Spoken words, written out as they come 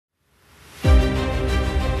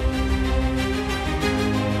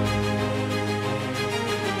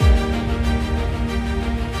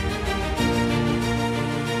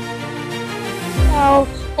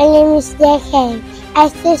is JK. I'm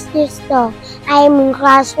 6 years old. I am in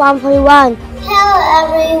class 1.1. Hello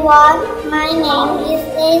everyone, my name is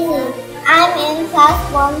Daisy. I'm in class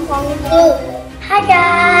 1.2. Hi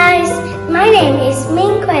guys, my name is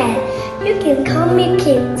Mingquan. You can call me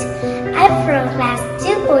Kit. I'm from class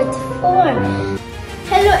 2.4.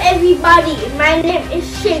 Hello everybody, my name is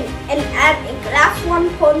Sinh and I'm in class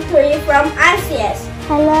 1.3 from ICS.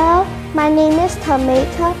 Hello, my name is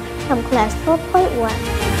Tomato from class 4.1.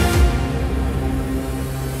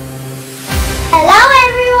 Hello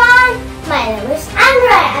everyone, my name is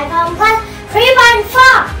Andre. I'm from class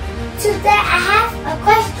 3.4. Today I have a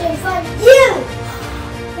question for you.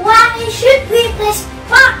 Why should we play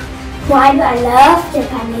sport? Why do I love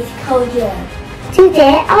Japanese culture?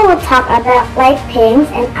 Today I will talk about blank pens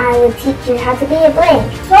and I will teach you how to be a blank.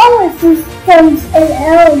 Solar systems and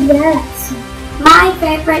LES. My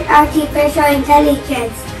favorite artificial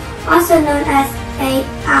intelligence, also known as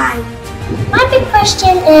AI. My big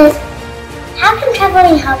question is, how can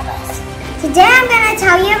traveling help us? Today I'm going to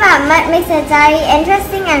tell you about what makes it very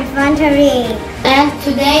interesting and fun to read. And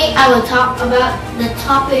today I will talk about the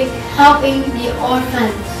topic helping the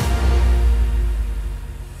orphans.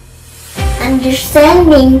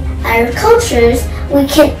 Understanding our cultures, we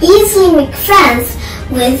can easily make friends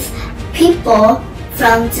with people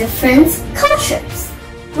from different cultures.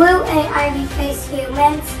 Will AI replace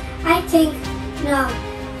humans? I think no,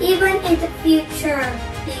 even in the future,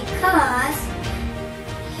 because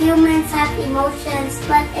humans have emotions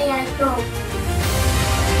but AI don't.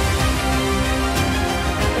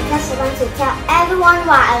 Because I want to tell everyone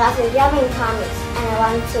why I love reading comics and I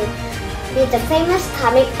want to be the famous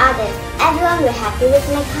comic artist. Everyone will be happy with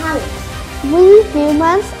my comics. We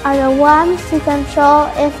humans are the ones who control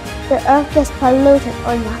if the earth gets polluted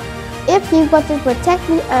or not. If you want to protect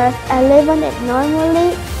the earth and live on it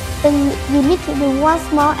normally, then you need to do one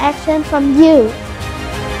small action from you.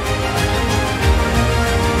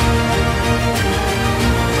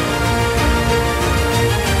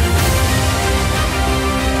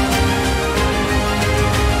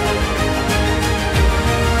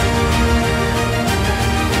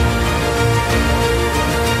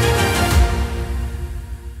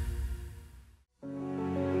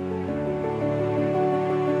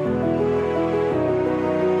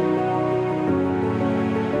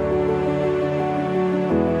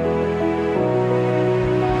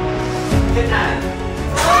 Thế nào?